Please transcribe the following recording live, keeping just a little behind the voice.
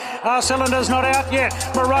Cylinder's not out yet.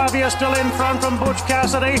 Moravia still in front from Butch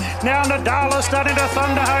Cassidy. Now Nadala starting to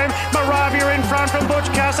thunder home. Moravia in front from Butch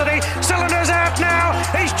Cassidy. Cylinder's out now.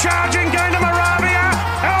 He's charging, going to Moravia.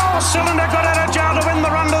 Oh, Cylinder got out of jail to win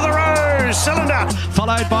the run to the Rose. Cylinder.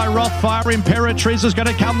 Followed by Rothfire. Imperatrice is going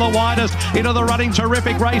to come the widest into the running.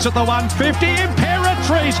 Terrific race at the 150.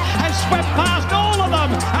 Imperatrice has swept past all of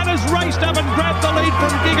them and has raced up and grabbed the lead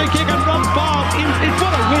from Giga Kick and Rothfire.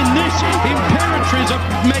 What a win this. Imperatrice, a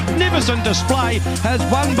magnificent display, has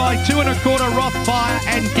won by 2 1/4 Rothfire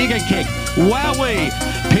and Giga Kick. Wowee.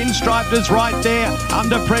 Pinstriped is right there.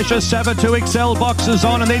 Under pressure, Saboteur Excel boxes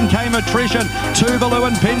on, and then came attrition. Tuvalu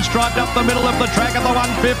and Pinstriped up the middle of the track at the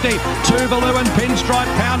 150. Tuvalu and Pinstripe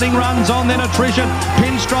pounding runs on, then attrition.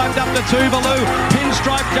 Pinstriped up to Tuvalu.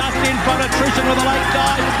 Pinstripe just in front, attrition with a late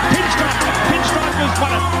dive. Pinstripe has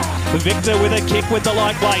won it. Victor with a kick with the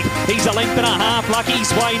light weight. He's a length and a half. Lucky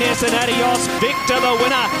Swainess and Adios. Victor, the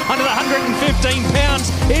winner, under the 115 pounds,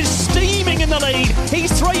 is steaming in the lead.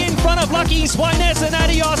 He's 3 in front of Lucky Swainess and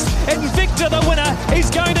Adios. And Victor, the winner, is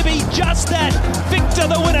going to be just that. Victor,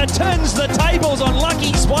 the winner, turns the tables on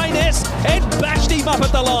Lucky Swainess and bashed him up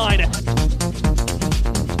at the line.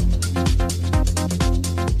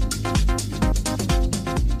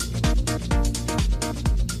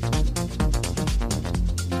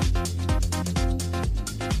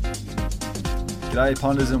 G'day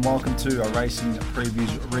punters and welcome to a racing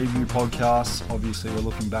previews review podcast. Obviously we're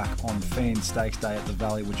looking back on Feehan Stakes Day at the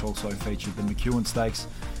Valley, which also featured the McEwen Stakes,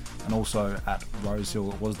 and also at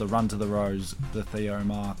Rosehill it was the Run to the Rose, the Theo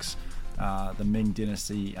Marks, the Ming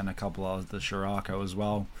Dynasty, and a couple of the Shirako as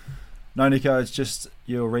well. No, Nico, it's just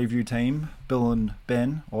your review team, Bill and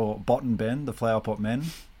Ben, or Bot and Ben, the Flower Pot Men.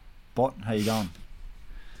 Bot, how you going?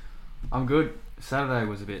 I'm good. Saturday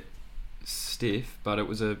was a bit stiff, but it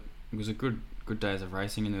was a good days of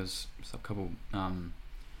racing, and there was a couple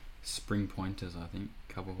spring pointers. I think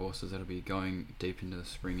a couple of horses that'll be going deep into the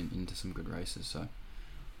spring and into some good races. So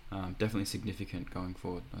definitely significant going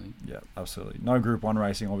forward, I think. Yeah, absolutely. No Group 1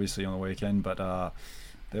 racing obviously on the weekend, but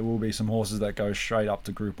there will be some horses that go straight up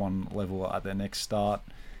to Group 1 level at their next start.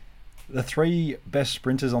 The 3 best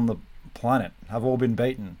sprinters on the planet have all been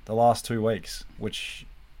beaten the last 2 weeks, which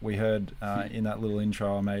we heard in that little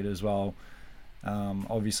intro I made as well.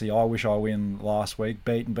 Obviously, I Wish I Win last week,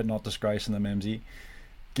 beaten but not disgracing the Memsy.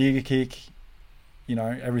 Giga Kick,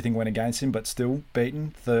 everything went against him, but still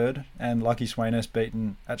beaten, 3rd, and Lucky Swainess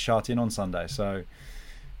beaten at Shartin on Sunday. So,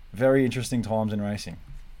 very interesting times in racing.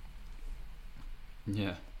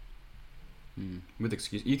 Yeah. With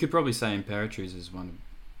excuse, you could probably say Imperatrice is one,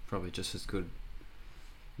 probably just as good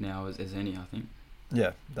now as any, I think.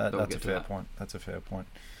 Yeah, that's a fair point. That's a fair point.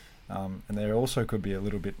 And there also could be a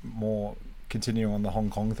little bit more. Continuing on the Hong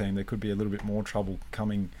Kong theme, there could be a little bit more trouble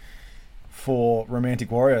coming for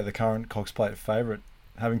Romantic Warrior, the current Cox Plate favourite,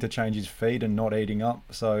 having to change his feed and not eating up.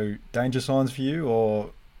 So, danger signs for you, or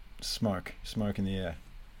smoke in the air?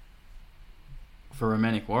 For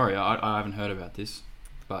Romantic Warrior, I haven't heard about this,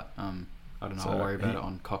 but I don't know. I'll worry about it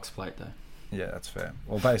on Cox Plate Day. Yeah, that's fair.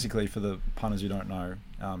 Well, basically, for the punters who don't know,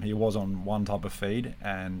 he was on one type of feed,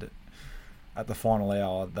 and at the final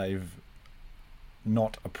hour, they've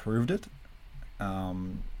not approved it.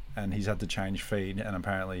 And he's had to change feed, and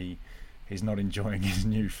apparently he's not enjoying his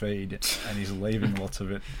new feed, and he's leaving lots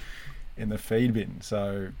of it in the feed bin.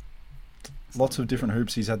 So lots of different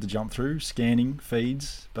hoops he's had to jump through, scanning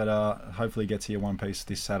feeds, but hopefully gets here one piece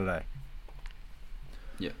this Saturday.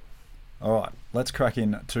 Yeah. All right, let's crack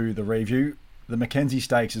into the review. The Mackenzie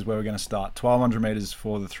Stakes is where we're going to start. 1,200 metres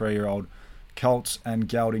for the 3-year-old. Colts and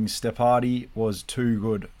Gelding Stepardi was too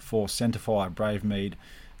good for Centrefire Brave Mead,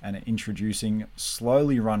 and introducing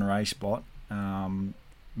slowly run race bot,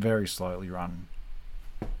 very slowly run,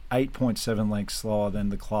 8.7 lengths slower than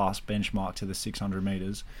the class benchmark to the 600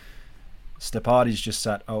 metres. Stepardi's just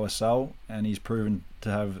sat OSL, and he's proven to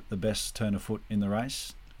have the best turn of foot in the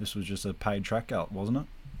race. This was just a paid track out, wasn't it?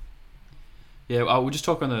 Yeah, we'll just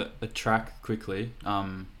talk on the track quickly.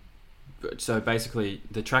 So basically,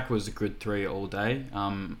 the track was a grid 3 all day.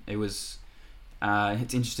 It was...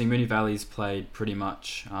 it's interesting. Moonee Valley's played pretty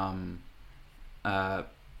much like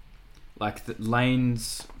the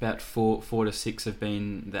lanes. About four to six have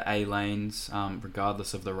been the A lanes,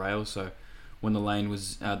 regardless of the rail. So when the lane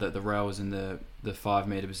was the rail was in the 5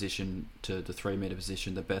 meter position to the 3 meter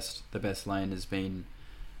position, the best lane has been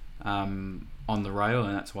on the rail,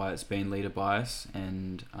 and that's why it's been leader bias.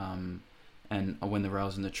 And when the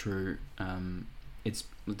rail's in the true, it's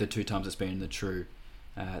the 2 times it's been in the true.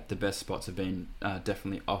 The best spots have been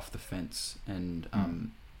definitely off the fence and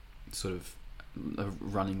sort of a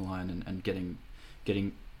running line and getting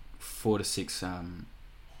 4 to 6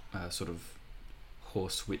 sort of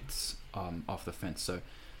horse widths off the fence. So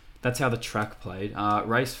that's how the track played.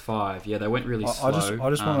 Race 5, yeah, they went really slow. I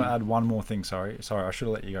just want to add one more thing. Sorry, I should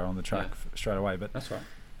have let you go on the track straight away. But that's right.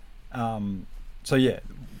 So yeah,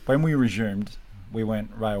 when we resumed, we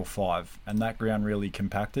went rail 5, and that ground really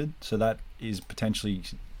compacted. So that is potentially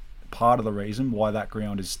part of the reason why that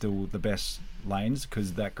ground is still the best lanes,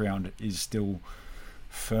 because that ground is still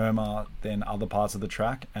firmer than other parts of the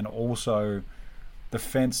track, and also the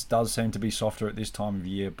fence does seem to be softer at this time of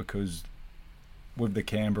year because with the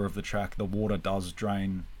camber of the track, the water does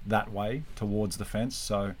drain that way towards the fence.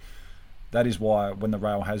 So that is why when the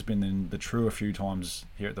rail has been in the true a few times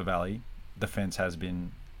here at the Valley, the fence has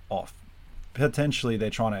been off. Potentially they're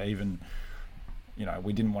trying to even,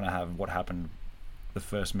 we didn't want to have what happened the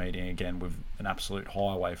first meeting again with an absolute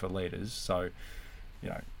highway for leaders. So,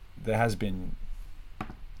 there has been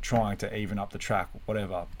trying to even up the track,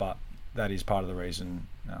 whatever, but that is part of the reason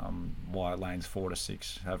why lanes 4 to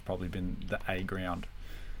 6 have probably been the A ground.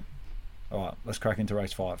 All right, let's crack into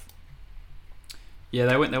race 5. Yeah,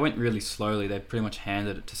 they went really slowly. They pretty much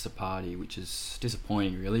handed it to Sapati, which is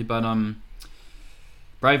disappointing, really. But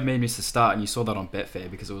Brave Mead missed the start, and you saw that on Betfair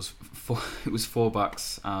because it was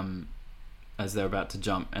 $4 as they were about to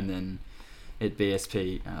jump, and then at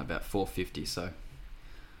BSP about $4.50. So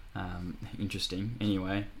interesting.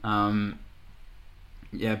 Anyway,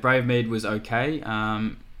 Brave Mead was okay.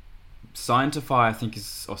 Scientify, I think,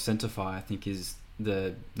 is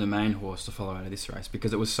the main horse to follow out of this race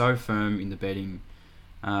because it was so firm in the betting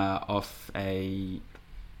off it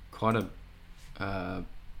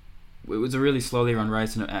was a really slowly run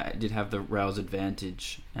race, and it did have the rails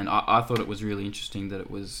advantage. And I thought it was really interesting that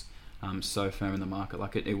it was so firm in the market.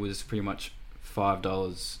 Like it was pretty much $5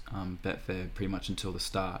 Betfair pretty much until the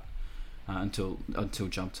start, until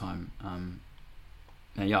jump time.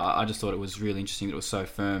 And I just thought it was really interesting that it was so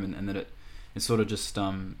firm, and that it sort of just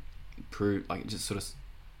proved, like, it just sort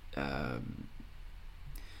of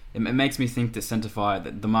it makes me think that Centify,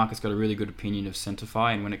 that the market's got a really good opinion of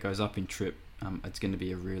Centify, and when it goes up in trip, it's going to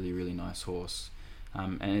be a really, really nice horse,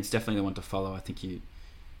 and it's definitely the one to follow. I think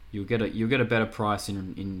you'll get a better price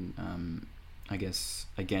in I guess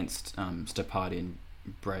against Stepati and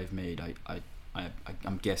Brave Mead.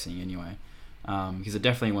 I'm guessing anyway. Because it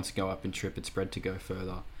definitely wants to go up in trip. It's bred to go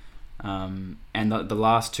further, and the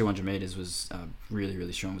last 200 meters was really,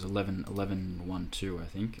 really strong. It was 11.12, I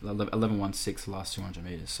think 11.16 the last 200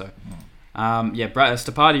 meters. So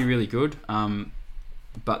Stepati really good,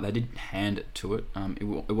 but they did hand it to it.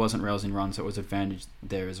 It wasn't rails in run, so it was advantage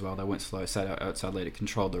there as well. They went slow, sat outside leader,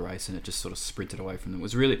 controlled the race, and it just sort of sprinted away from them.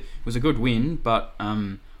 It was a good win, but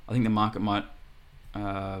I think the market might.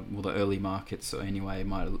 The early markets anyway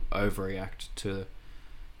might overreact to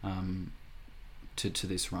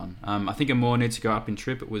this run. I think Amore needs to go up in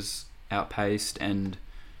trip. It was outpaced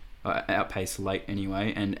late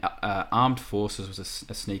anyway, and Armed Forces was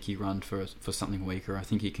a sneaky run for something weaker. I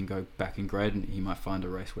think he can go back in grade, and he might find a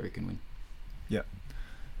race where he can win. Yeah,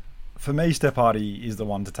 for me, Stepati is the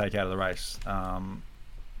one to take out of the race. I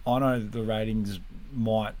know the ratings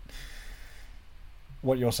might,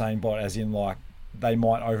 what you're saying, Bot, as in like, they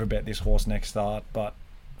might overbet this horse next start, but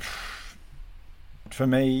for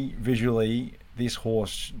me, visually, this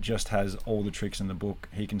horse just has all the tricks in the book.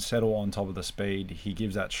 He can settle on top of the speed. He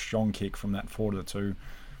gives that strong kick from that 4 to the 2.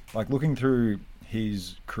 Like, looking through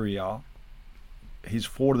his career, his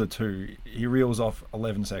 4 to the 2, he reels off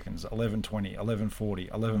 11 seconds, 11.20, 11.40,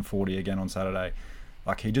 11.40 again on Saturday.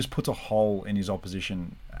 Like, he just puts a hole in his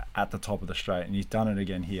opposition at the top of the straight, and he's done it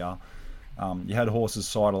again here. You had horses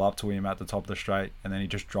sidle up to him at the top of the straight, and then he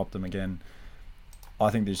just dropped them again. I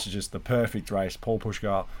think this is just the perfect race. Paul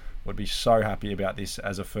Pushkar would be so happy about this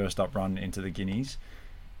as a first up run into the Guineas.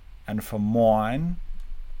 And for mine,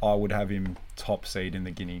 I would have him top seed in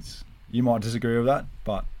the Guineas. You might disagree with that,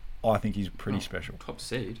 but I think he's pretty special. Top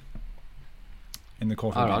seed? In the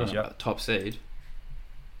Caulfield Guineas, yeah. Top seed?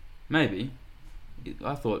 Maybe.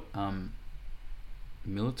 I thought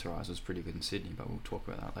Militarized was pretty good in Sydney, but we'll talk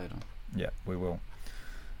about that later. Yeah, we will.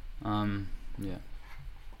 Nothing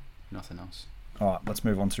else. All right, let's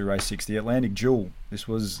move on to race 6, the Atlantic Jewel. This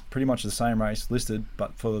was pretty much the same race listed,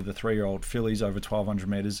 but for the 3-year-old fillies over 1,200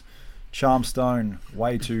 metres. Charmstone,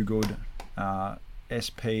 way too good.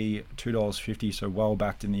 SP, $2.50, so well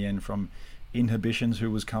backed in the end from Inhibitions,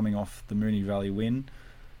 who was coming off the Moonee Valley win.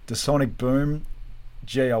 Dasonic Boom,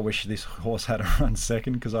 gee, I wish this horse had a run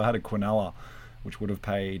second, because I had a Quinella, which would have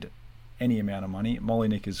paid any amount of money.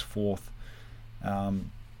 Mollynick is 4th.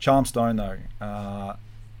 Charmstone, though,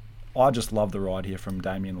 I just love the ride here from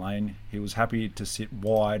Damien Lane. He was happy to sit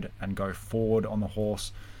wide and go forward on the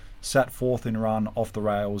horse. sat fourth in run off the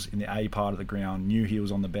rails in the A part of the ground, knew he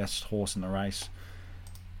was on the best horse in the race.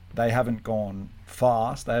 They haven't gone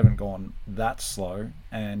fast, they haven't gone that slow,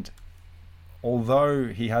 and although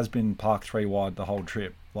he has been parked 3 wide the whole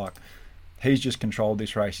trip, like, he's just controlled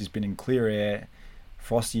this race. He's been in clear air.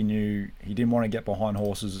 Frosty knew he didn't want to get behind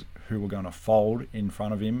horses who were going to fold in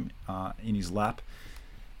front of him in his lap,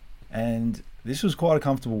 and this was quite a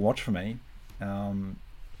comfortable watch for me.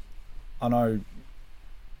 I know,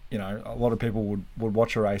 a lot of people would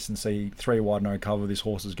watch a race and see 3 wide no cover, this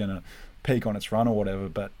horse is going to peak on its run or whatever,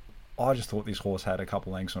 but I just thought this horse had a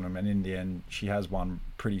couple lengths on him, and in the end she has won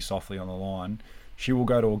pretty softly on the line. She will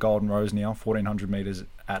go to a Golden Rose now, 1400 metres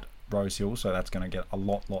at Rosehill, so that's going to get a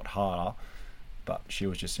lot harder, but she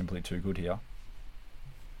was just simply too good here.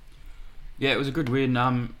 Yeah, it was a good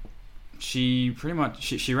win. She pretty much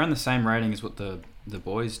she ran the same rating as what the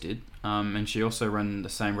boys did, and she also ran the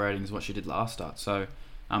same rating as what she did last start, so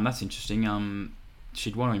that's interesting.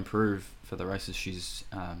 She'd want to improve for the races she's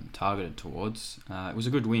targeted towards. It was a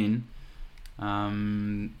good win,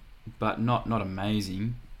 but not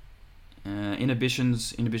amazing.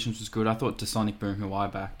 Inhibitions was good. I thought Dasonic Boom, who I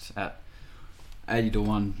backed at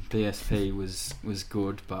 80-1 PSP, was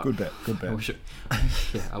good, but good bet.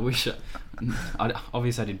 I wish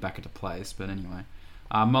obviously I didn't back it to place, but anyway.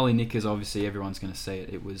 Molly Knickers, obviously everyone's going to see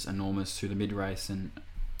it. It was enormous through the mid race and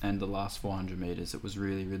the last 400 metres. It was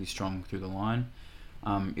really strong through the line.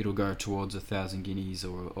 It'll go towards 1,000 guineas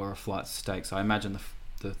or a flight stakes. I imagine the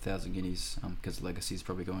 1,000 guineas, because Legacy is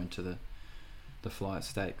probably going to the flight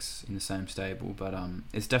stakes in the same stable, but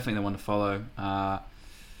it's definitely the one to follow. Pride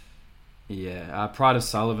of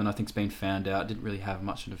Sullivan, I think, has been found out. Didn't really have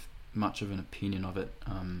much of an opinion of it.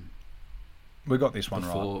 We got this one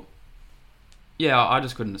before. right. Yeah, I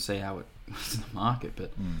just couldn't see how it was in the market,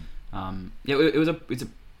 but it's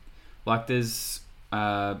like there's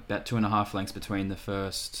about 2.5 lengths between the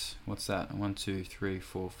first. What's that? 1, 2, 3,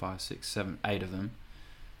 4, 5, 6, 7, 8 of them.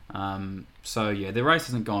 So yeah, the race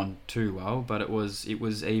hasn't gone too well, but it was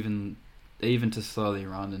even to slowly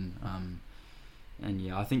run, and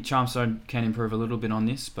yeah, I think Charmstone can improve a little bit on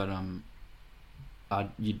this, but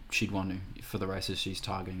she'd want to for the races she's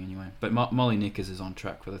targeting anyway. But Molly Knickers is on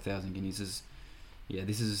track for the 1,000 guineas.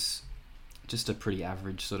 This is just a pretty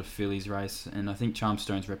average sort of fillies race, and I think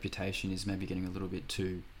Charmstone's reputation is maybe getting a little bit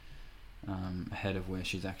too ahead of where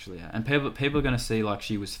she's actually at. And people are going to see like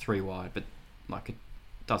she was 3 wide, but like it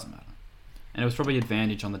doesn't matter. And it was probably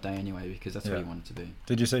advantage on the day anyway, because that's what he wanted to be.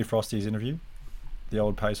 Did you see Frosty's interview? The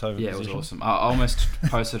old paceover position? Yeah, it was awesome. I almost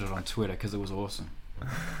posted it on Twitter because it was awesome.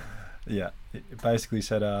 Yeah, it basically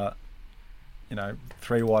said,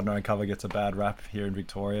 3 wide no cover gets a bad rap here in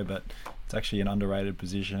Victoria, but it's actually an underrated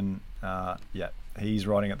position. He's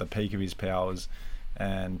riding at the peak of his powers,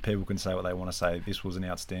 and people can say what they want to say. This was an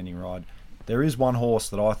outstanding ride. There is one horse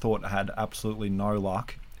that I thought had absolutely no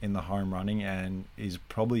luck in the home running and is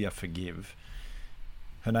probably a forgive.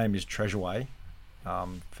 Her name is Treasureway,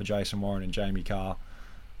 for Jason Warren and Jamie Carr.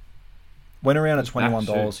 Went around at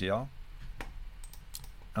 $21 here.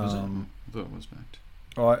 I thought it was backed.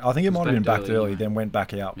 I think it might have been backed early, yeah. Then went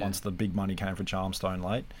back out once the big money came for Charmstone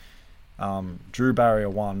late. Drew Barrier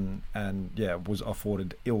won and was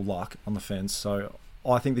afforded ill luck on the fence. So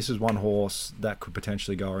I think this is one horse that could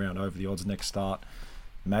potentially go around over the odds next start,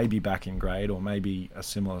 maybe back in grade or maybe a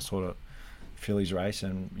similar sort of fillies race,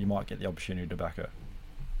 and you might get the opportunity to back her.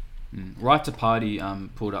 Right to Party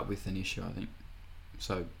pulled up with an issue, I think.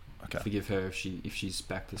 So forgive her if she's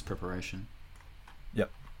backed this preparation. Yep,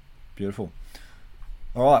 beautiful.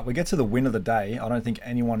 All right, we get to the win of the day. I don't think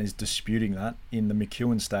anyone is disputing that in the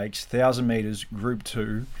McEwen Stakes, 1,000 metres, Group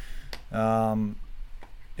 2.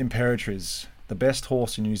 Imperatriz, the best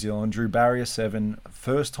horse in New Zealand, drew barrier 7,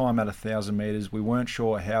 first time at 1,000 metres. We weren't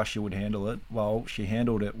sure how she would handle it. Well, she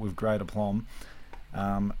handled it with great aplomb.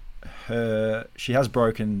 She has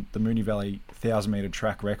broken the Moonee Valley 1,000 metre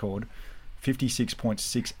track record,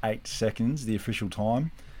 56.68 seconds, the official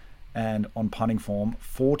time, and on punting form,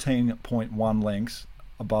 14.1 lengths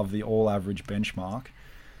above the all-average benchmark.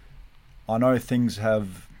 I know things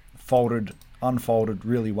have unfolded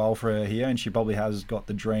really well for her here, and she probably has got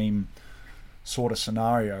the dream sort of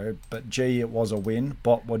scenario, but gee, it was a win.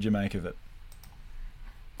 Bot, what'd you make of it?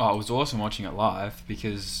 Oh, it was awesome watching it live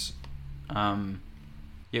because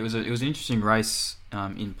it was an interesting race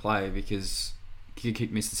in play because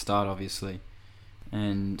Kick missed the start obviously,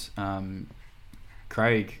 and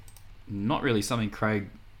Craig, not really something Craig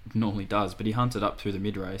normally does, but he hunted up through the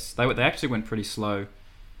mid race. They actually went pretty slow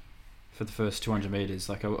for the first 200 meters.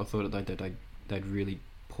 Like I thought they'd really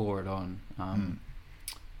pour it on.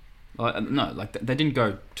 They didn't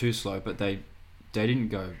go too slow, but they didn't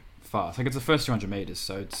go fast. Like, it's the first 200 metres,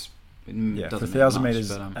 so it for doesn't 1,000 matter much, metres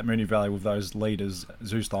but, at Moonee Valley with those leaders,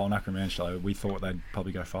 Zoustyle and Acromancho, we thought they'd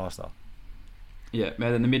probably go faster. yeah,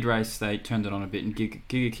 but in the mid-race, they turned it on a bit, and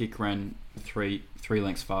Giga Kick ran three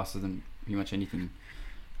lengths faster than pretty much anything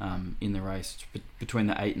in the race, between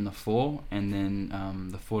the 8 and the 4, and then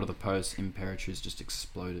the 4 to the post, Imperatrice just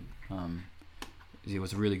exploded. It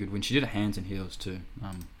was a really good win. She did a hands and heels too,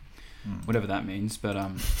 whatever that means, but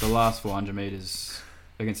the last 400 metres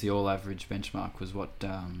against the all-average benchmark was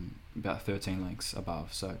about 13 lengths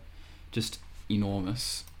above, so just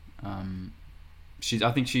enormous.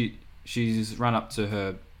 I think she's run up to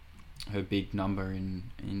her big number in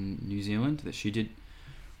New Zealand that she did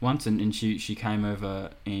once, and she came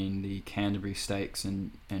over in the Canterbury Stakes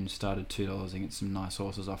and started $2 against some nice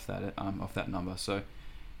horses off that number. So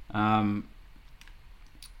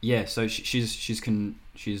so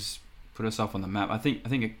she's put herself on the map. I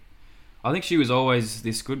think she was always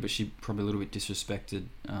this good, but she probably a little bit disrespected.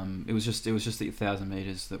 It was just the 1,000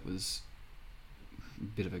 metres that was a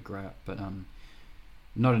bit of a grab, but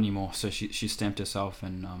not anymore. So she stamped herself,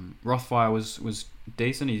 and Rothfire was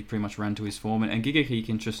decent. He pretty much ran to his form, and Giga Kick,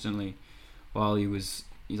 interestingly, while he's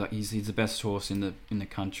the best horse in the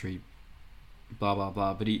country, blah blah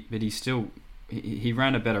blah. But he still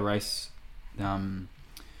ran a better race than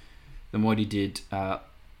what he did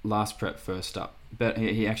last prep first up. But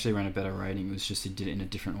he actually ran a better rating. It was just he did it in a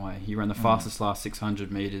different way. He ran the fastest last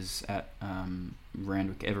 600 metres at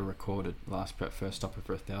Randwick ever recorded last prep first up for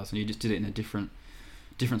 1,000. He just did it in a different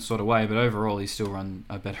sort of way. But overall, he's still run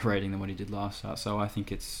a better rating than what he did last start. So I think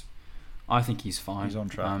he's fine. He's on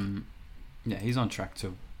track. He's on track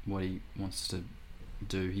to what he wants to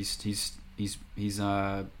do. I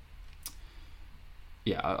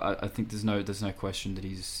think there's no question that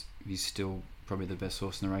he's still probably the best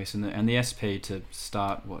horse in the race, and the SP to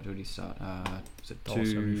start. What did he start? Was it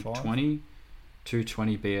 220?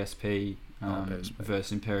 220 BSP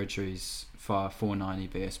versus Imperatrice 490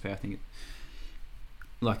 BSP. I think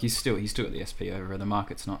he's still got the SP over her. The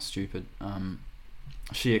market's not stupid.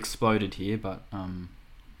 She exploded here, but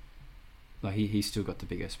he's still got the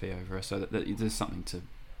big SP over her. So that there's something to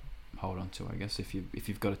hold on to, I guess, if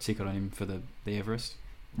you've got a ticket on him for the Everest.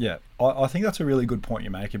 Yeah, I think that's a really good point you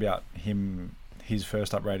make about his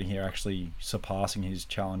first up rating here actually surpassing his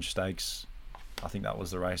Challenge Stakes. I think that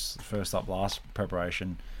was the race, first up last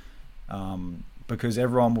preparation, because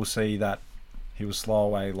everyone will see that he was slow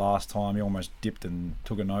away last time. He almost dipped and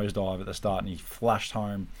took a nosedive at the start, and he flashed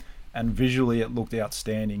home, and visually it looked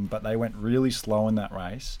outstanding, but they went really slow in that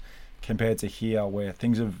race compared to here, where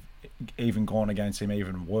things have even gone against him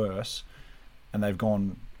even worse, and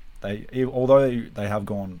although they have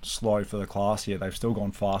gone slow for the class here, they've still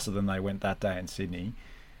gone faster than they went that day in Sydney,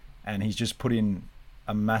 and he's just put in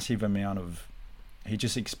a massive amount of, he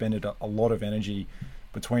just expended a lot of energy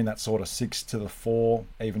between that sort of 6 to the 4,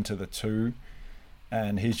 even to the 2,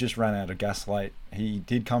 and he's just ran out of gas late. He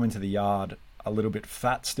did come into the yard a little bit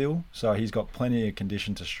fat still, so he's got plenty of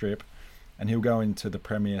condition to strip, and he'll go into the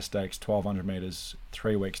Premier Stakes 1,200 metres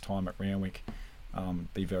 3 weeks time at Randwick.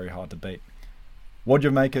 Be very hard to beat. What do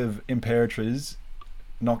you make of Imperatrice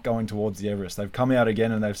not going towards the Everest? They've come out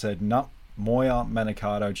again and they've said, no, Moya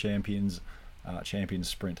Manicato champions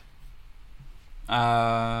sprint.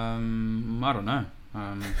 I don't know.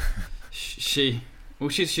 She's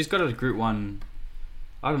got a Group 1.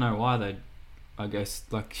 I don't know why I guess,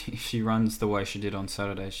 if she runs the way she did on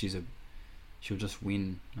Saturday, she'll just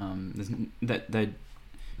win.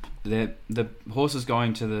 The horses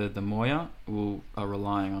going to the Moya are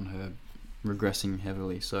relying on her regressing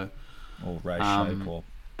heavily, so or race shape or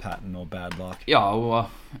pattern or bad luck. Yeah, well,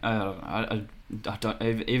 I don't.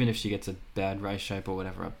 Even if she gets a bad race shape or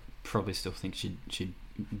whatever, I probably still think she'd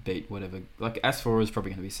beat whatever. Like Asphora is probably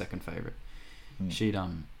going to be second favourite. She'd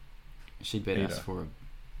beat Asphora.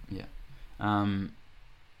 Yeah.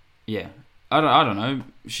 Yeah. I don't know.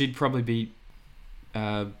 She'd probably be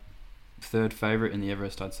third favourite in the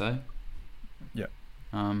Everest, I'd say. Yeah.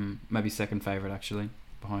 Maybe second favourite actually,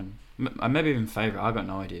 behind. Maybe even favourite. I got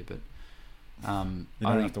no idea, but you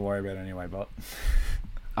don't have to worry about it anyway. But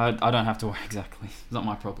I don't have to worry exactly. It's not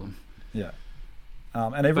my problem. Yeah.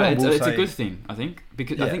 And everyone will it's say, a good thing, I think,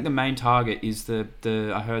 because I think the main target is the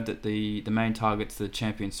I heard that the main target's the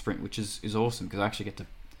Champion Sprint, which is awesome because I actually get to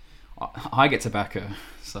back her.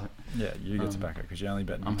 So yeah, you get to back her because you only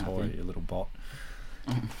bet Toy, you little bot.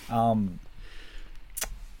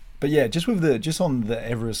 But yeah, just on the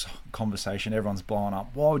Everest conversation, everyone's blowing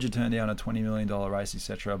up. Why would you turn down a $20 million race,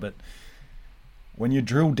 etc.? But when you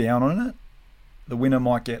drill down on it, the winner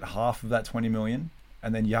might get half of that 20 million,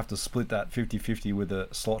 and then you have to split that 50-50 with a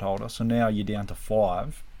slot holder. So now you're down to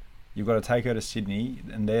 5, You've got to take her to Sydney,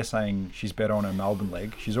 and they're saying she's better on her Melbourne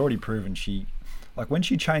leg. She's already proven when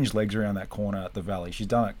she changed legs around that corner at the Valley, she's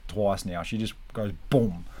done it twice now. She just goes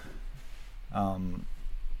boom.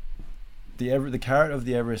 The carrot of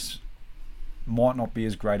the Everest might not be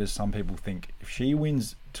as great as some people think. If she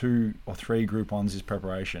wins 2 or 3 Group 1s this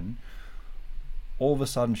preparation, all of a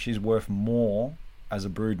sudden she's worth more as a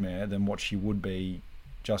broodmare than what she would be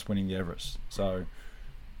just winning the Everest. So,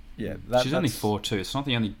 yeah. She's only 4-2. It's not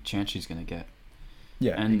the only chance she's going to get.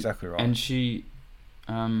 Yeah, exactly right. And she...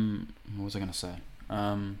 what was I going to say?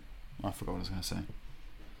 I forgot what I was going to say.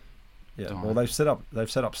 Yeah, well, they've set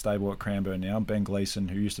up stable at Cranbourne now. Ben Gleeson,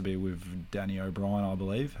 who used to be with Danny O'Brien, I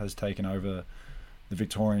believe, has taken over the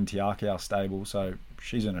Victorian Tiakau stable. So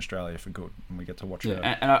she's in Australia for good, and we get to watch her.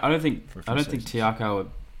 And I don't think Tiakau.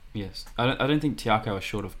 Yes, I don't think Tiakau is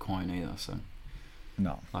short of coin either. So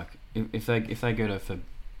no, like if they go to for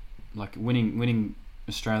like winning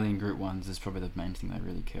Australian Group 1s is probably the main thing they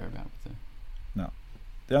really care about with her. No.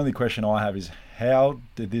 The only question I have is, how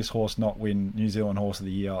did this horse not win New Zealand Horse of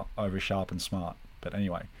the Year over Sharp and Smart? But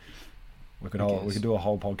anyway, we could do a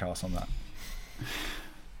whole podcast on that.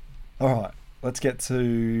 All right, let's get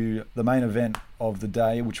to the main event of the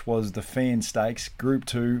day, which was the Feehan Stakes, Group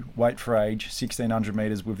 2, weight for age, 1,600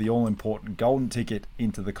 metres with the all-important golden ticket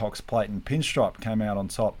into the Cox Plate. And Pinstripe came out on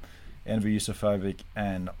top, Enver Yusufovic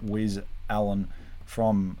and Wiz Allen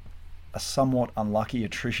from a somewhat unlucky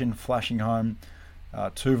attrition, flashing home.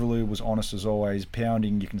 Tuvalu was honest as always.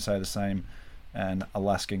 Pounding, you can say the same, and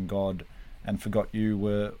Alaskan God and Forgot You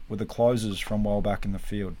were the closers from well back in the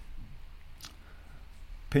field.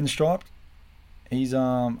 Pinstripe, he's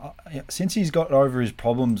since he's got over his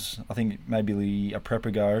problems, I think maybe a prep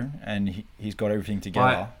ago, and he's got everything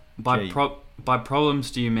together. By problems,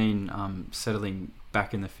 do you mean settling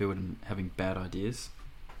back in the field and having bad ideas?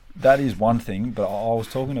 That is one thing, but I was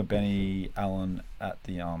talking to Benny Allen at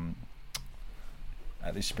the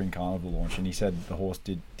at this Spring Carnival launch, and he said the horse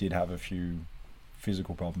did have a few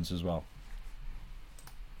physical problems as well.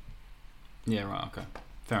 Yeah, right, okay.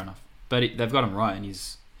 Fair enough. But they've got him right, and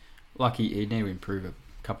he's lucky. He'd need to improve a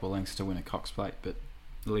couple of lengths to win a Cox Plate, but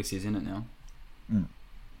at least he's in it now.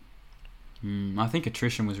 I think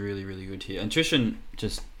attrition was really, really good here. Attrition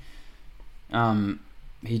just...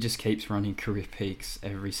 he just keeps running career peaks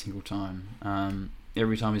every single time.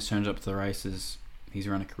 Every time he's turned up to the races, he's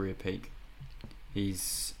run a career peak.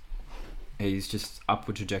 He's just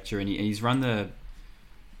upward trajectory, and he's run the...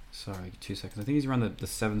 Sorry, 2 seconds. I think he's run the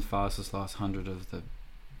 7th fastest last 100 of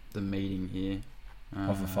the meeting here.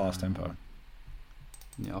 Off a fast tempo.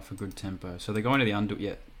 Yeah, off a good tempo. So they're going to the under...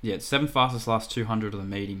 Yeah, 7th fastest last 200 of the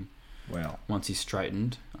meeting. Wow. Once he's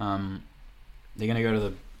straightened. They're going to go to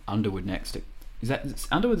the Underwood next. Is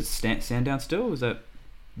Underwood Sandown still? Or is that...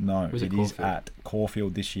 No, it is at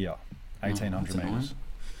Caulfield this year. 1,800 metres.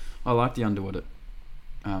 I like the Underwood at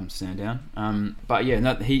Sandown. But yeah,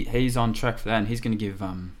 no, he's on track for that, and he's going to give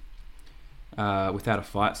Without a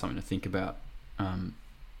Fight something to think about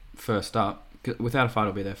first up. Without a Fight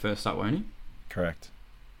will be their first up, won't he? Correct.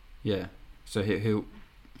 Yeah. So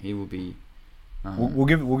he will be. We'll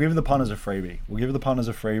give the punters a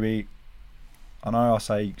freebie. I know I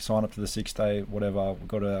say sign up to the 6 day, whatever. We've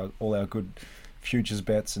got all our good futures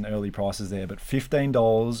bets and early prices there, but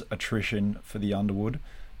 $15 attrition for the Underwood.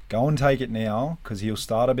 Go and take it now, because he'll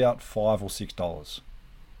start about $5 or $6.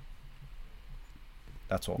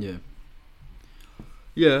 That's all. Yeah.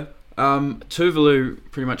 Yeah. Tuvalu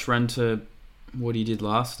pretty much ran to what he did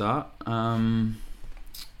last start.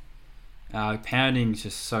 Pounding's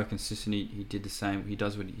just so consistent. He did the same. He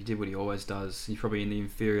did what he always does. He's probably in the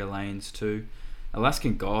inferior lanes too.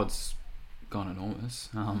 Alaskan God's gone enormous.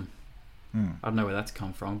 I don't know where that's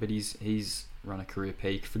come from, but he's run a career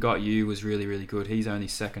peak. Forgot You was really, really good. He's only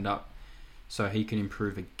second up, so he can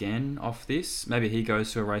improve again off this. Maybe he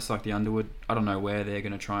goes to a race like the Underwood. I don't know where they're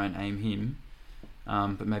going to try and aim him,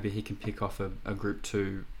 but maybe he can pick off a Group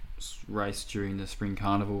 2 race during the Spring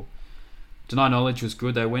Carnival. Deny Knowledge was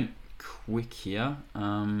good. They went quick here.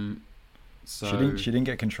 So she didn't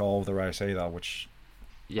get control of the race either, which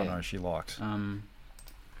I know she liked.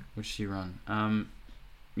 Which she run?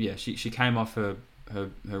 She came off her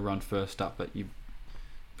run first up, but you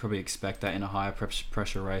probably expect that in a higher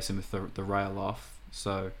pressure race and with the rail off.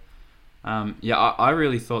 So, I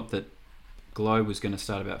really thought that Globe was going to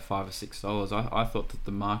start about $5 or $6. I thought that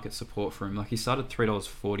the market support for him, like he started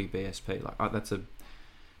 $3.40 BSP. Like that's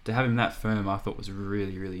to have him that firm, I thought was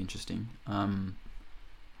really, really interesting. But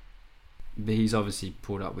he's obviously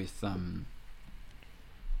pulled up with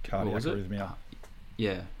cardiac arrhythmia.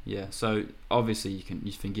 Yeah. So obviously you can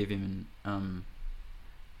forgive him, and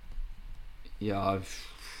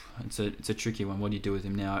it's a tricky one. What do you do with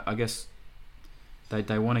him now? I guess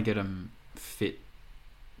they want to get him fit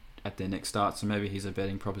at their next start, so maybe he's a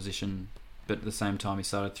betting proposition. But at the same time, he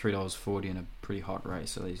started $3.40 in a pretty hot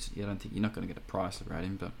race, so you're not going to get a price around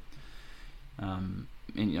him. But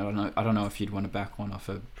I don't know if you'd want to back one off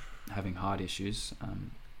of having heart issues.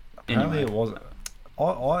 Apparently anyway, it was.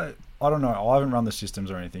 I don't know. I haven't run the systems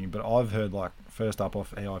or anything, but I've heard like first up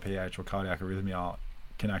off EIPH or cardiac arrhythmia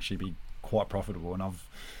can actually be quite profitable, and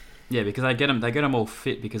because they get them all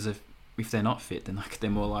fit, because if they're not fit, then they're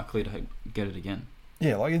more likely to get it again.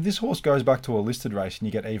 Yeah, like if this horse goes back to a listed race and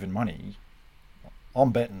you get even money,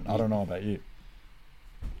 I'm betting. I don't know about you.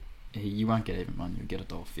 You won't get even money. You'll get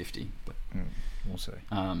 $1.50, but we'll see.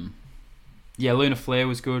 Luna Flare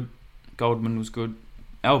was good. Goldman was good.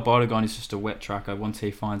 Al Bodegon is just a wet tracker. Once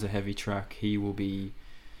he finds a heavy track, he will be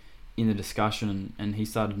in the discussion, and he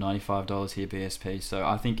started $95 here BSP. So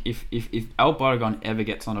I think if Al Bodegon ever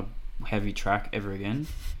gets on a heavy track ever again,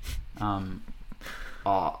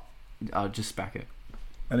 I'll just back it.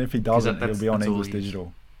 And if he doesn't, he'll be on English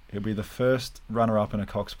Digital. He'll be the first runner-up in a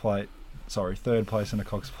Cox Plate. Sorry, third place in a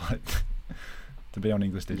Cox Plate to be on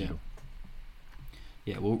English Digital.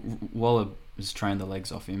 Yeah, well, Waller has trained the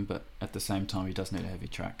legs off him, but at the same time, he does need a heavy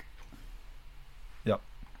track. Yep.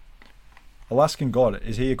 Alaskan God,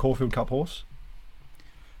 is he a Caulfield Cup horse?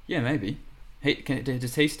 Yeah, maybe.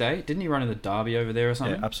 Does he stay? Didn't he run in the Derby over there or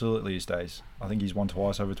something? Yeah, absolutely he stays. I think he's won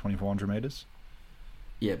twice over 2,400 metres.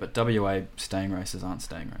 Yeah, but WA staying races aren't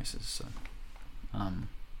staying races, so I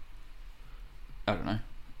don't know.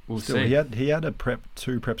 We'll see. He had a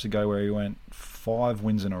two preps ago where he went 5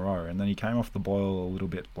 wins in a row, and then he came off the boil a little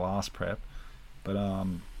bit last prep. But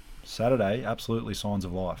Saturday, absolutely signs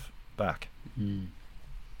of life. Back.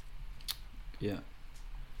 Yeah.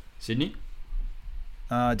 Sydney?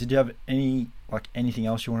 Did you have anything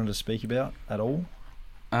else you wanted to speak about at all?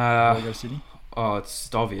 Before we go to Sydney? Oh,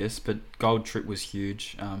 it's obvious, but Gold Trip was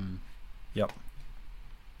huge. Yep.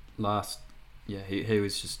 He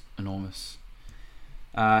was just enormous.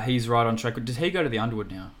 He's right on track. Does he go to the Underwood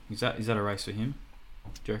now? Is that a race for him?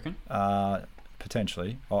 Do you reckon?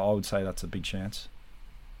 Potentially. I would say that's a big chance.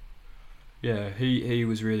 Yeah, he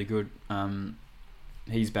was really good.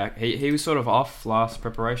 He's back. He was sort of off last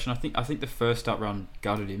preparation. I think the first up run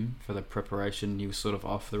gutted him for the preparation. He was sort of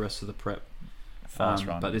off the rest of the prep. Fast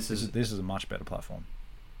run. But this is a much better platform.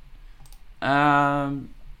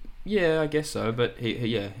 Yeah, I guess so. But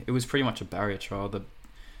it was pretty much a barrier trial.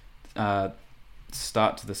 The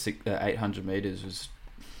start to the 800 meters was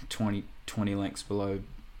 20 lengths below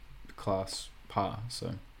class par.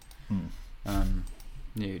 So, what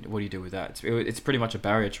do you do with that? It's pretty much a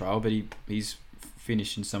barrier trial, but he's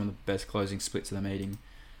finished in some of the best closing splits of the meeting.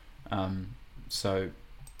 So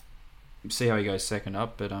see how he goes second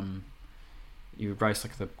up, but you race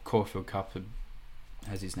like the Caulfield Cup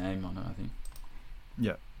has his name on it, I think.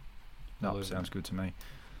 Yeah. No, sounds good to me.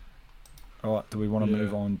 All right, do we want to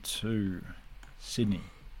move on to Sydney?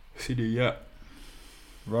 Sydney, yeah.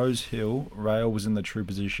 Rosehill Rail was in the true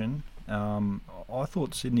position. I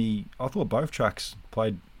thought both tracks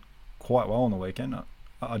played quite well on the weekend.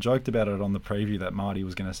 I joked about it on the preview that Marty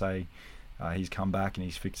was going to say he's come back and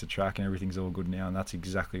he's fixed the track and everything's all good now, and that's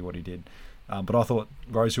exactly what he did. But I thought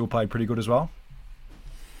Rosehill played pretty good as well.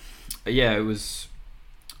 Yeah, it was.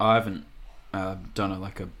 I haven't done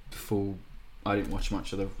a full. I didn't watch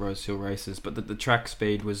much of the Rosehill races, but the track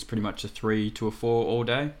speed was pretty much a 3 to a 4 all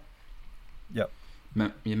day. Yep.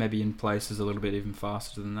 Maybe in places a little bit even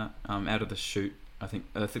faster than that. Out of the chute, I think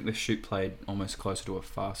the chute played almost closer to a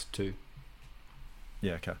fast 2.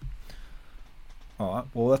 Yeah. Okay. All right.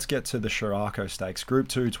 Well, let's get to the Shirako Stakes. Group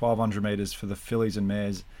 2, 1,200 metres for the fillies and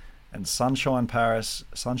mares, and Sunshine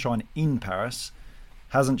in Paris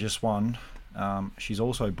hasn't just won. She's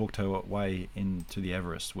also booked her way into the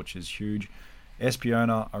Everest, which is huge.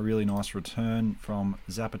 Espiona, a really nice return from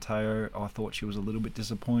Zapateo. I thought she was a little bit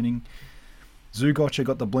disappointing. Zugotcha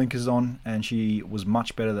got the blinkers on, and she was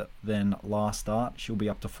much better than last start. She'll be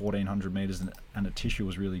up to 1,400 metres, and the tissue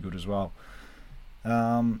was really good as well.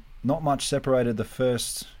 Not much separated the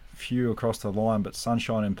first few across the line, but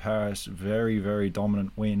Sunshine in Paris, very, very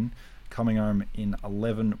dominant win, coming home in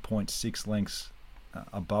 11.6 lengths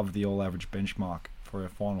above the all-average benchmark for her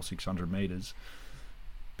final 600 metres.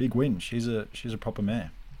 Big win. She's a proper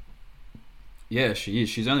mare. Yeah, she is.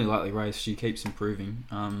 She's only lightly raced. She keeps improving.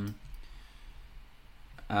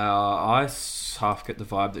 I half get the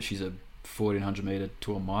vibe that she's a 1,400 metre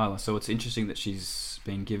to a miler. So it's interesting that she's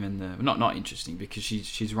been given the... Not interesting, because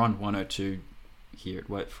she's run 102 here at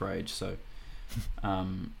Weight for Age. So,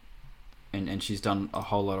 and she's done a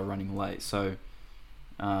whole lot of running late. So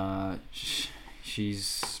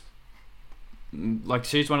she's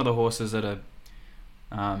she's one of the horses that are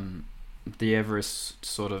the Everest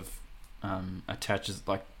sort of attaches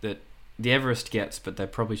that the Everest gets, but they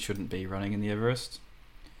probably shouldn't be running in the Everest.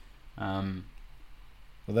 Well,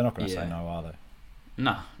 they're not going to say no, are they?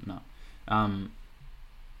 No.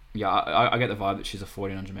 I get the vibe that she's a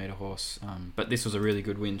 1400 metre horse, but this was a really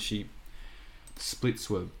good win. Splits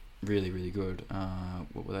were really, really good.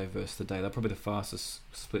 What were they versus the day? They're probably the fastest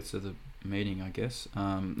splits of the meeting, I guess.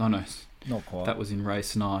 No, not quite. That was in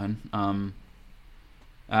race 9.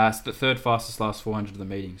 It's the third fastest last 400 of the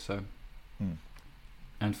meeting, so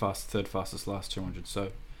and third fastest last 200.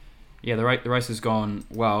 So yeah, the race has gone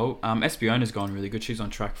well. Espiona's gone really good. She's on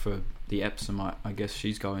track for the Epsom, I guess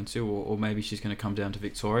she's going to, or maybe she's going to come down to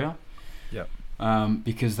Victoria. Yep.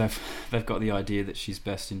 Because they've got the idea that she's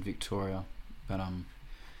best in Victoria, but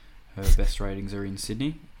her best ratings are in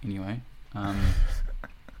Sydney anyway. So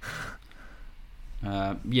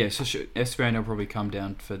Espiona will probably come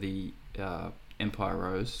down for the Empire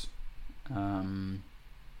Rose, and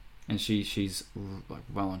she's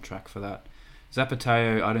well on track for that.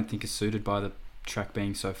 Zapateo, I don't think is suited by the track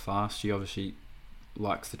being so fast. She obviously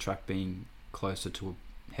likes the track being closer to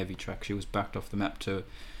a heavy track. She was backed off the map to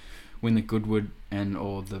win the Goodwood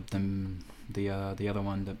or the other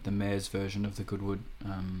one, the mare's version of the Goodwood,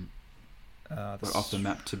 off the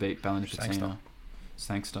map to beat Ballina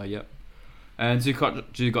Sangster, yep. And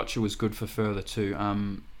Zugotcha was good for further too.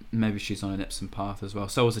 Maybe she's on an Epsom path as well.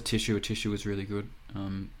 So was Atishu. Atishu was really good.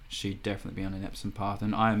 She'd definitely be on an Epsom path.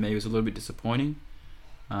 And IME was a little bit disappointing.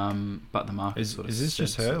 But the market is this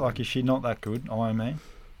just her? Like, is she not that good, IME?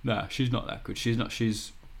 No, she's not that good. She's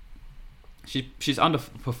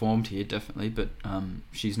underperformed here definitely, but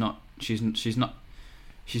she's not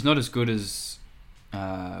as good as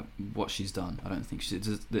what she's done. I don't think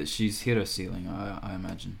she's hit her ceiling. I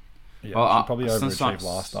imagine. Yeah, she probably overachieved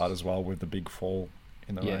last start as well with the big fall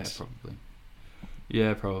in the race.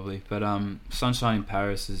 Yeah, probably. But Sunshine in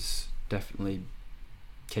Paris is definitely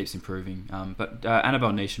keeps improving. But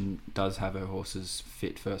Annabelle Neesham does have her horses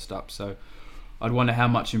fit first up, so I'd wonder how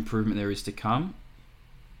much improvement there is to come.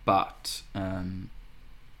 But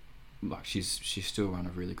she's still run a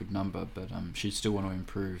really good number, but she'd still want to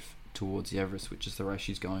improve towards the Everest, which is the race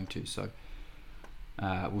she's going to. So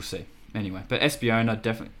we'll see. Anyway, but Espiona,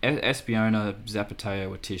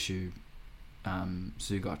 Zapateo, Atishu,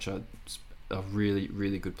 Zugotcha, a really,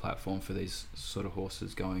 really good platform for these sort of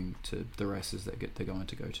horses going to the races they're going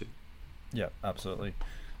to go to. Yeah, absolutely.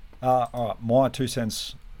 All right, my 2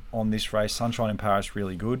 cents on this race. Sunshine in Paris,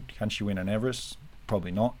 really good. Can she win an Everest?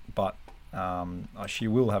 Probably not, but she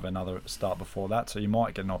will have another start before that, so you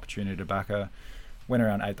might get an opportunity to back her. Went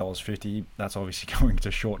around $8.50. That's obviously going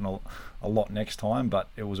to shorten a lot next time, but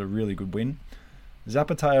it was a really good win.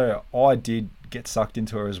 Zapateo, I did get sucked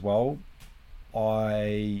into her as well.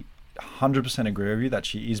 I 100% agree with you that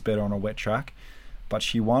she is better on a wet track, but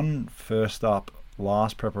she won first up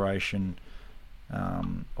last preparation,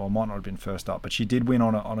 or might not have been first up, but she did win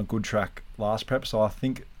on a good track last prep, so I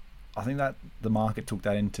think that the market took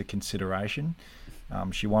that into consideration.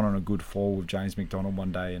 She won on a good fall with James McDonald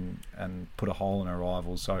one day and put a hole in her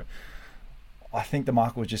rivals. So I think the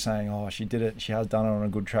market was just saying, oh, she did it. She has done it on a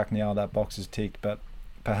good track now. That box is ticked. But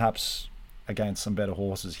perhaps against some better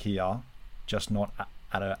horses here, just not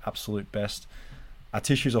at her absolute best.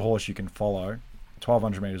 Atishu's a horse you can follow.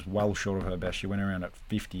 1,200 metres, well short of her best. She went around at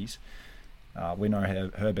 50s. We know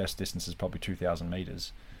her best distance is probably 2,000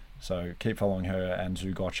 metres. So keep following her and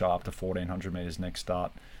Zugotcha up to 1,400 metres next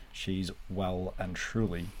start. She's well and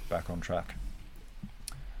truly back on track.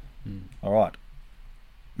 All right.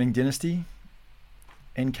 Ming Dynasty,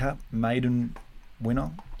 NCAP maiden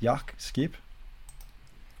winner. Yuck, skip.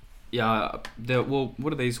 Yeah,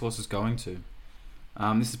 what are these horses going to?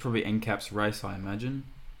 This is probably NCAP's race, I imagine.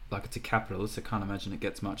 Like, it's a capitalist, I can't imagine it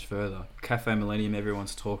gets much further. Cafe Millennium,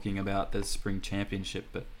 everyone's talking about the spring championship,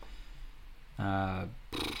 but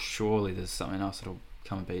surely there's something else that'll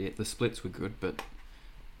come and beat it. The splits were good, but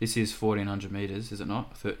this is 1,400 metres, is it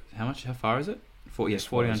not? How far is it?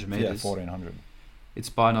 1,400 metres. Yeah, 1,400. It's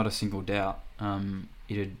by not a single doubt. Does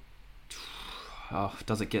it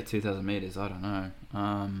get 2,000 metres? I don't know.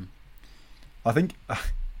 I think,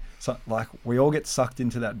 we all get sucked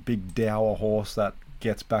into that big dour horse that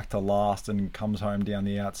gets back to last and comes home down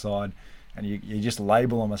the outside, and you just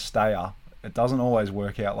label them a stayer. It doesn't always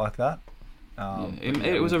work out like that.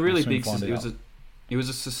 It was a really big. It was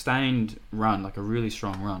a sustained run, like a really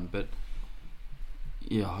strong run, but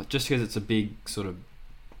yeah, just because it's a big sort of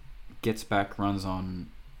gets back, runs on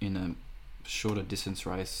in a shorter distance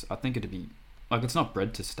race, I think it'd be like, it's not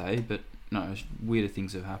bred to stay, but no, weirder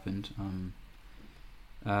things have happened.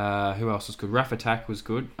 Who else was good? Raff Attack was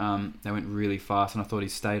good. They went really fast, and I thought he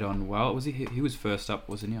stayed on well. Was he? He was first up,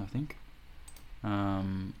 wasn't he? I think.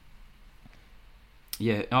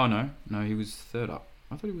 Yeah. Oh no, he was third up.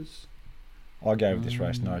 I thought he was. I gave this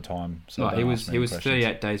race no time. So he was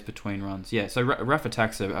 38 days between runs. Yeah. So Raff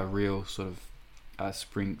Attack's a real sort of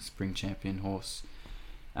spring champion horse,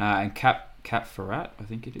 and Cap Ferrat, I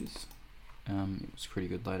think it is. It was pretty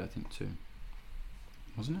good late, I think too.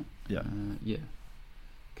 Wasn't it? Yeah. Yeah.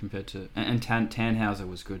 Compared to and Tannhauser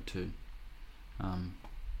was good too,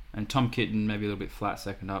 and Tom Kitten maybe a little bit flat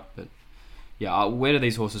second up, but yeah, where do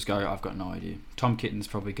these horses go? I've got no idea. Tom Kitten's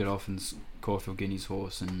probably Godolphin's Caulfield Guinea's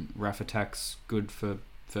horse, and Raff Attack's good for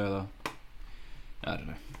further. I don't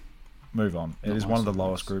know. Move on. It is one of the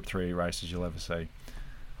lowest Group 3 races you'll ever see.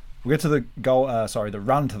 We'll get to the the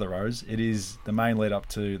run to the Rose. It is the main lead up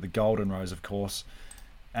to the Golden Rose, of course.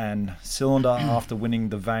 And Cylinder, after winning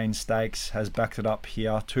the Vane Stakes, has backed it up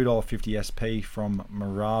here. $2.50 SP from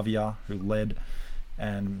Moravia, who led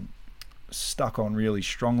and stuck on really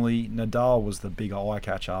strongly. Nadal was the bigger eye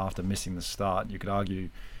catcher after missing the start. You could argue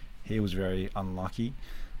he was very unlucky.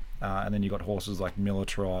 And then you got horses like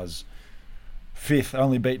Militarize, fifth,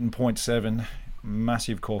 only beaten 0.7.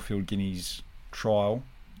 Massive Caulfield Guineas trial.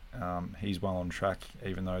 He's well on track,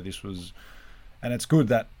 even though this was... And it's good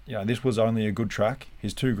that this was only a good track.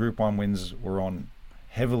 His 2 Group 1 wins were on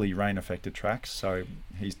heavily rain-affected tracks, so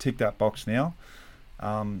he's ticked that box now.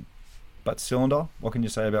 But Cylinder, what can you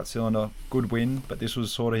say about Cylinder? Good win, but this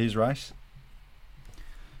was sort of his race.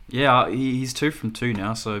 Yeah, he's 2 from 2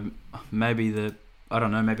 now, so maybe the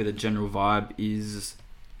general vibe is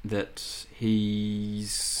that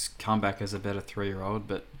he's come back as a better 3-year-old,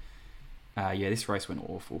 but this race went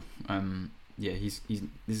awful. This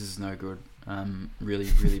is no good. Really,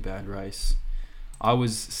 really bad race. I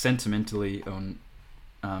was sentimentally on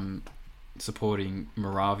supporting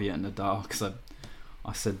Moravia and Nadal because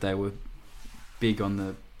I said they were big on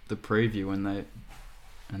the preview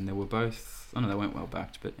and they were both. I know they weren't well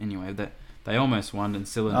backed, but anyway, they almost won and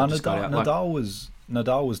Cylinder just got out. Nadal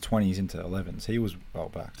was 20s into 11s. He was well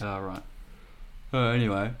backed. Oh right.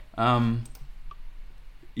 Anyway,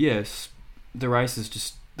 yes, the race is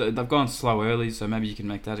just. They've gone slow early, so maybe you can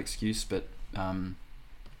make that excuse. But and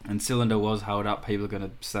Cylinder was held up. People are going to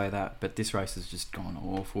say that, but this race has just gone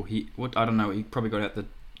awful. He probably got out the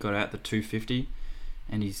 250,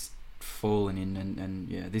 and he's fallen in. And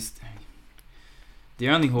this the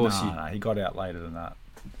only horse. No, he got out later than that.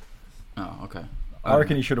 Oh, okay. I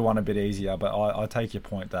reckon he should have won a bit easier, but I take your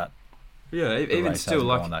point that. Yeah, even still,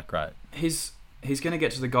 like that great. He's going to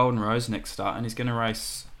get to the Golden Rose next start, and he's going to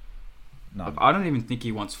race. No. I don't even think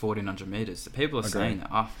he wants 1,400 metres. People are saying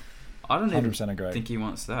that. I don't even think he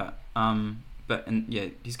wants that.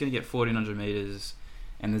 He's going to get 1,400 metres,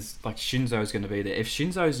 and there's like Shinzo's going to be there. If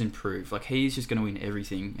Shinzo's improved, like he's just going to win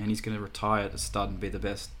everything, and he's going to retire at the stud and be the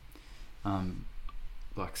best,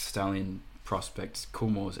 stallion prospect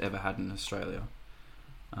Coolmore's ever had in Australia.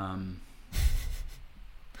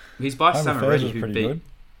 He's by Samaretti who beat. Good.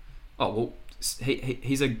 Oh well,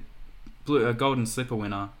 he's a Golden Slipper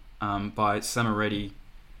winner. By Samaretti,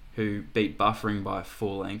 who beat Buffering by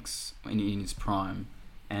 4 lengths in his prime,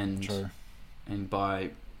 and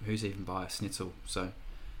by Snitzel. So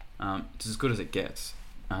it's as good as it gets.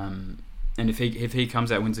 And if he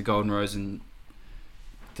comes out and wins the Golden Rose and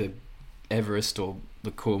the Everest or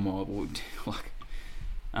the Coolmore,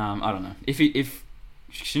 I don't know. If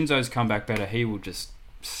Shinzo's come back better, he will just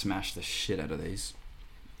smash the shit out of these.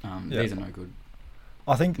 These are no good.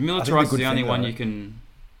 I think Militarize is the only one you can.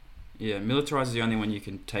 Yeah, Militarize is the only one you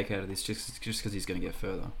can take out of this just because he's going to get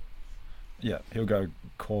further. Yeah, he'll go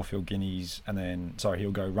Caulfield Guineas and then he'll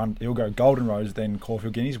go Golden Rose then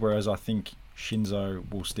Caulfield Guineas. Whereas I think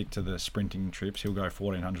Shinzo will stick to the sprinting trips. He'll go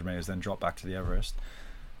 1,400 meters then drop back to the Everest.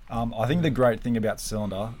 I think the great thing about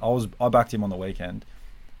Cylinder, I backed him on the weekend,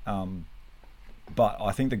 but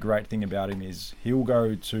I think the great thing about him is he'll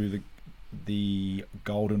go to the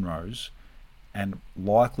Golden Rose and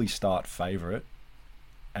likely start favourite.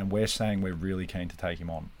 And we're saying we're really keen to take him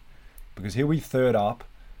on because he'll be third up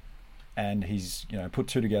and he's put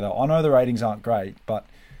 2 together. I know the ratings aren't great, but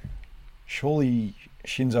surely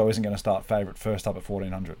Shinzo isn't going to start favourite first up at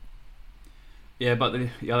 1,400. Yeah, but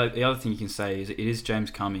the other thing you can say is it is James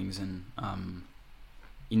Cummings and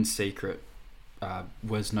in secret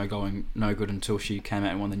was no good until she came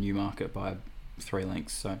out and won the Newmarket by 3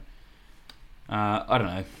 lengths. So I don't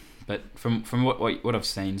know. But from what I've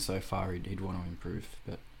seen so far, he'd want to improve.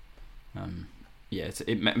 But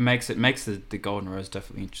it makes the Golden Rose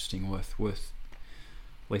definitely interesting. Worth at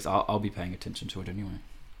least I'll be paying attention to it anyway.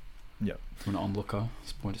 Yep. From an onlooker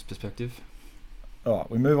point of perspective. All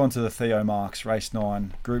right, we move on to the Theo Marks, race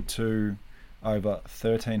 9, Group 2, over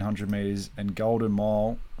 1,300 metres, and Golden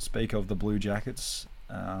Mile. Speak of the Blue Jackets.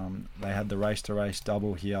 They had the race-to-race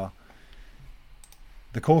double here.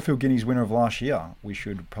 The Caulfield Guineas winner of last year, we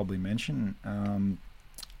should probably mention.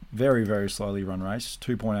 Very, very slowly run race,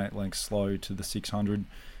 2.8 lengths slow to the 600,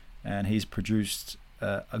 and he's produced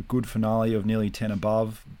a good finale of nearly 10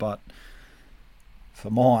 above, but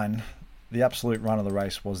for mine, the absolute run of the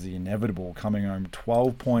race was the inevitable, coming home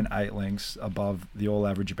 12.8 lengths above the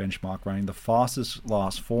all-average benchmark, running the fastest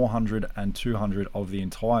last 400 and 200 of the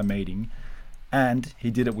entire meeting, and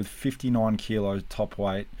he did it with 59 kilos top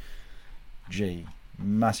weight. Gee,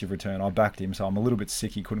 massive return. I backed him, so I'm a little bit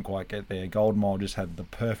sick he couldn't quite get there. Golden Mile just had the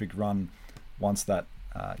perfect run once that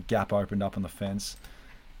gap opened up on the fence.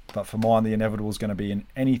 But for mine, the inevitable is going to be in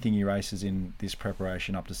anything he races in this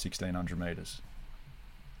preparation up to 1,600 metres.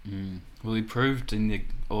 Well, he proved in the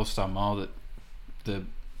All-Star Mile that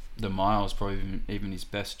the mile is probably even his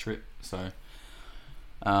best trip. So,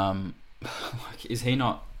 like, is he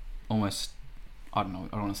not almost? I don't know.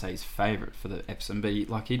 I don't want to say his favourite for the Epsom, but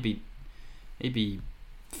he'd be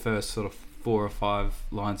first sort of 4 or 5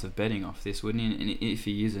 lines of betting off this, wouldn't he? And if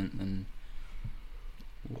he isn't, then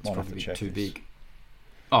it's probably too big.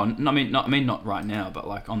 Oh, no, I mean not right now, but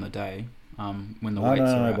like on the day, when the weights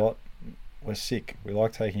are out. But we're sick. We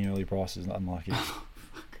like taking early prices, unlike it.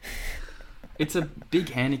 It's a big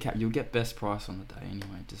handicap. You'll get best price on the day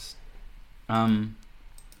anyway. Just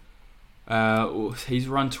he's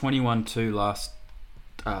run 21.2 last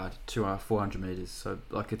 400 meters, so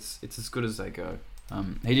like it's as good as they go.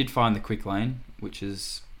 He did find the quick lane, which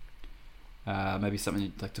is maybe something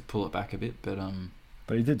you'd like to pull it back a bit, but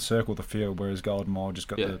he did circle the field, whereas Golden Mile just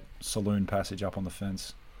got the saloon passage up on the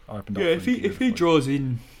fence. Opened up. If he draws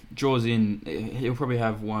in, he'll probably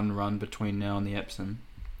have one run between now and the Epsom.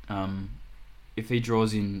 If he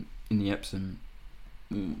draws in the Epsom,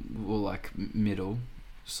 or like middle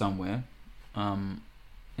somewhere, and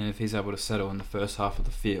if he's able to settle in the first half of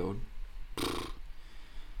the field,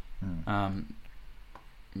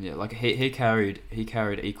 like he carried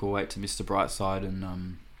equal weight to Mr. Brightside,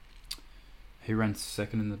 and who ran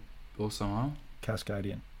second in the All-Star Mile?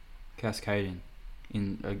 Cascadian.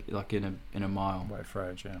 in a mile. Weight for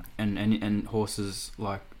age, yeah. And horses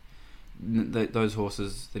like those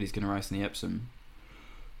horses that he's going to race in the Epsom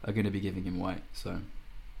are going to be giving him weight. So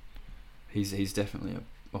he's definitely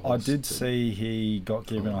a horse. I did see he got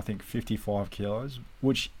given, I think, 55 kilos,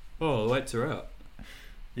 which... Oh, the weights are out.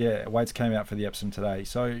 Yeah, weights came out for the Epsom today.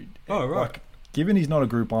 So, right. Like, given he's not a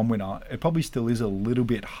Group 1 winner, it probably still is a little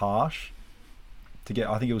bit harsh to get...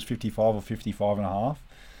 I think it was 55 or 55 and a half.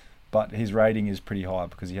 But his rating is pretty high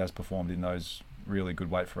because he has performed in those really good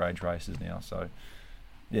weight for age races now. So,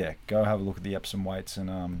 yeah, go have a look at the Epsom weights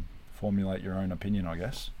and formulate your own opinion, I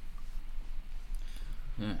guess.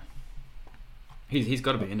 Yeah. He's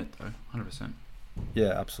got to be in it, though, 100%.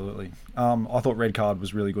 Yeah, absolutely. I thought Red Card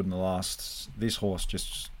was really good in the last. This horse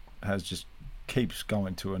just keeps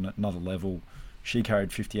going to another level. She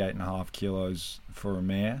carried 58.5 kilos for a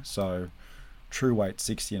mare, so true weight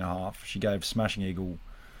 60.5. She gave Smashing Eagle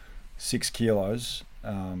 6 kilos.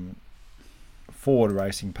 Forward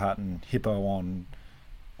racing pattern, hippo on,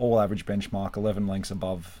 all average benchmark, 11 lengths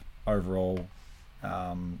above overall.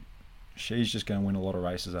 She's just going to win a lot of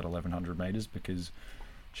races at 1,100 metres because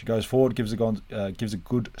she goes forward, gives a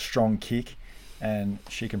good strong kick, and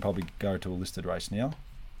she can probably go to a listed race now.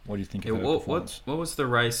 What do you think of her performance? What was the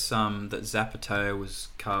race that Zapateo was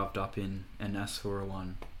carved up in and Asfora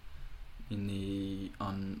won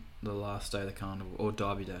on the last day of the carnival, or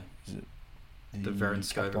Derby Day? Is it the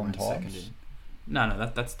Verenskova ran second in.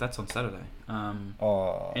 No, that's on Saturday.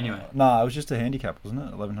 Anyway. No, it was just a handicap, wasn't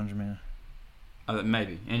it? 1,100 metre.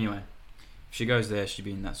 Maybe. Anyway, if she goes there, she'd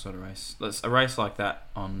be in that sort of race. A race like that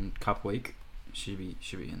on Cup Week, she'd be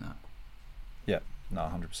in that. Yeah, no,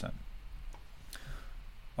 100%.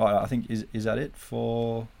 I think is that it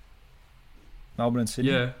for Melbourne and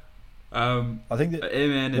Sydney? Yeah. I think that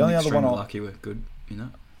Airman and Extremely Lucky were good in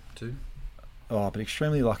that too. Oh, but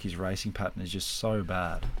Extremely Lucky's racing pattern is just so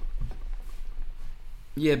bad.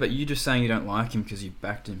 Yeah, but you're just saying you don't like him because you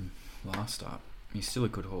backed him last start. He's still a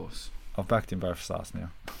good horse. I've backed him both starts now.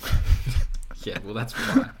 Yeah, well, that's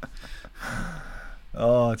fine.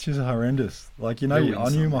 Oh, it's just horrendous. Like,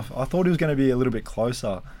 I thought he was going to be a little bit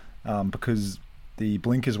closer because the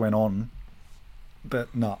blinkers went on,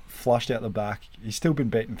 but no, flushed out the back. He's still been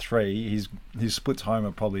beaten 3. His splits home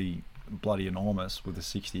are probably bloody enormous with a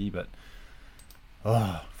 60, but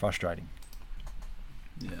frustrating.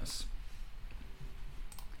 Yes.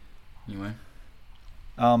 Anyway.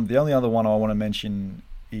 The only other one I want to mention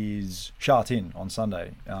is Shartin on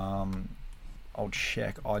Sunday. I'll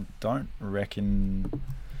check. I don't reckon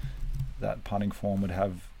that punting form would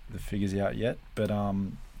have the figures out yet, but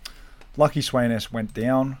Lucky Sweynesse went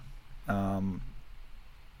down.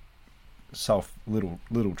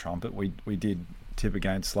 Little trumpet. We did tip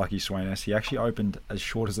against Lucky Sweynesse. He actually opened as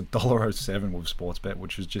short as $1.07 with Sportsbet,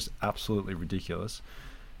 which was just absolutely ridiculous.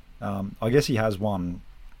 I guess he has won.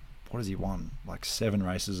 What has he won? Like 7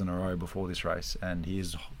 races in a row before this race, and he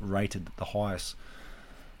is rated the highest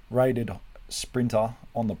rated sprinter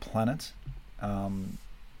on the planet.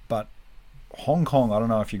 But Hong Kong, I don't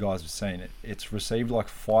know if you guys have seen it. It's received like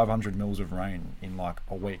 500 mils of rain in like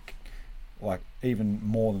a week, like even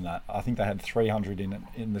more than that. I think they had 300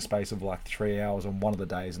 in the space of like 3 hours on one of the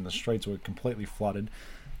days, and the streets were completely flooded.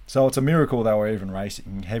 So it's a miracle they were even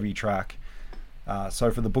racing heavy track.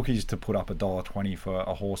 So for the bookies to put up $1.20 for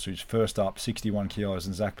a horse who's first up 61 kilos,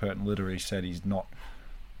 and Zach Purton literally said he's not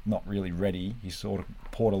really ready. He sort of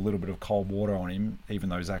poured a little bit of cold water on him, even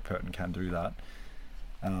though Zach Purton can do that.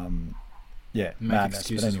 Make madness.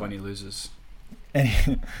 excuses when he loses.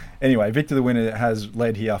 Anyway, Victor the Winner has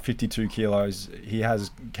led here 52 kilos. He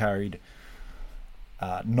has carried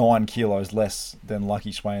 9 kilos less than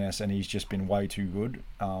Lucky Sweynesse, and he's just been way too good.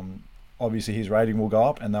 Obviously his rating will go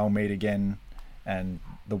up, and they'll meet again, and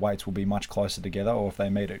the weights will be much closer together. Or if they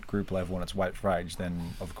meet at group level and it's weight for age,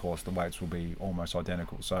 then of course the weights will be almost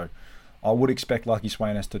identical. So I would expect Lucky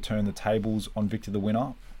Sweynesse to turn the tables on Victor the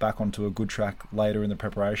Winner back onto a good track later in the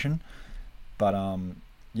preparation. But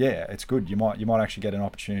yeah, it's good. You might actually get an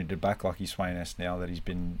opportunity to back Lucky Sweynesse now that he's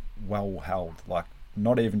been well held, like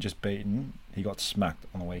not even just beaten. He got smacked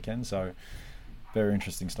on the weekend. So very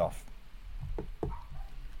interesting stuff.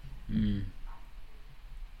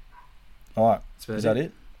 All right, is that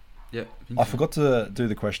it? Yep. I forgot to do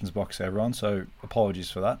the questions box, everyone, so apologies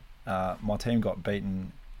for that. My team got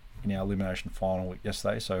beaten in our elimination final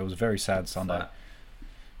yesterday, so it was a very sad Sunday.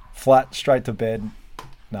 Flat, straight to bed.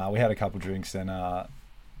 We had a couple drinks, then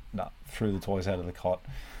threw the toys out of the cot.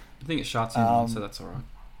 I think it shuts in, so that's all right.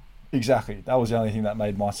 Exactly. That was the only thing that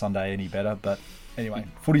made my Sunday any better. But anyway,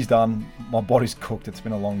 footy's done. My body's cooked. It's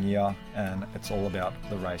been a long year, and it's all about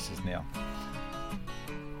the races now.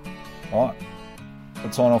 All right.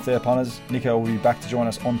 Let's sign off there, punters. Nico will be back to join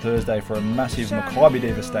us on Thursday for a massive Mackay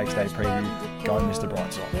Diva Stakes Day preview. Go Mr.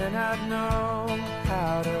 Brightside. Then I'd know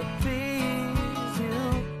how to please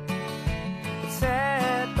you. It's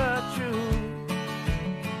sad but true.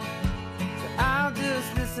 So I'll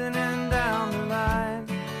just listen and down the line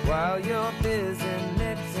while you're busy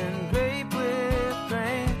mixing grape with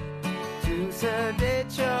grain to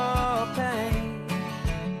sedate your pain.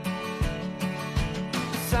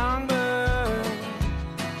 Songbird,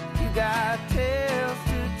 you got tales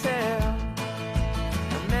to tell.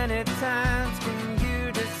 How many times can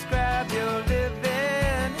you describe your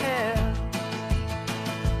living hell?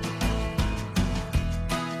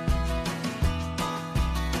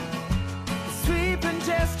 The sweeping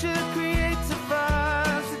gesture creates a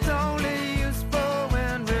fuss. It's only useful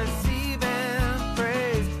when receiving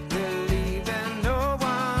praise, relieving no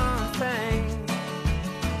one's pain.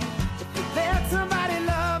 If you let somebody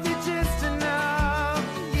love you just enough,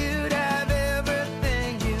 you'd have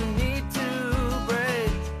everything you need to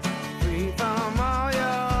break free from all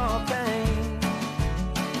your pain.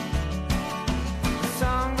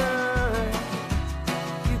 Songbird,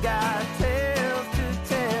 you got tales to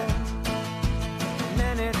tell. How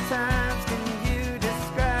many times can you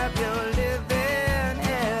describe your living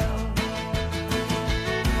hell?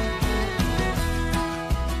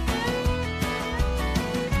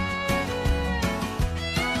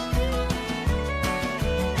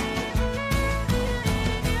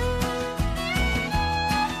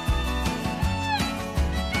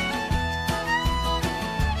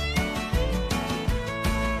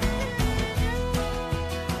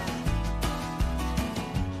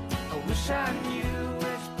 I wish I knew